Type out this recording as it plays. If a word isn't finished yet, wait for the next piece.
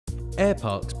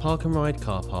Airparks park and ride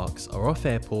car parks are off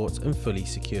airport and fully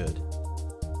secured.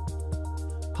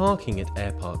 Parking at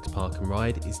Airparks Park and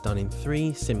Ride is done in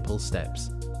 3 simple steps.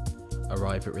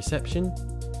 Arrive at reception,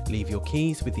 leave your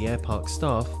keys with the Airparks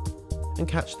staff, and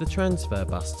catch the transfer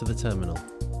bus to the terminal.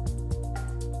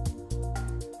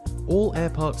 All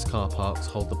Airparks car parks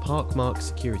hold the Parkmark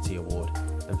Security Award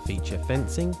and feature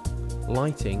fencing,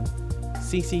 lighting,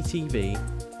 CCTV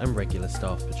and regular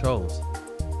staff patrols.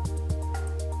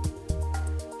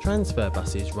 Transfer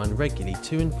buses run regularly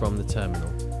to and from the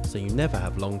terminal, so you never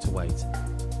have long to wait.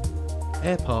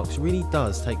 Airparks really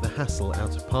does take the hassle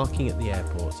out of parking at the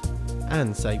airport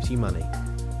and saves you money.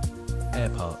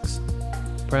 Airparks,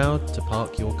 proud to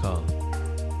park your car.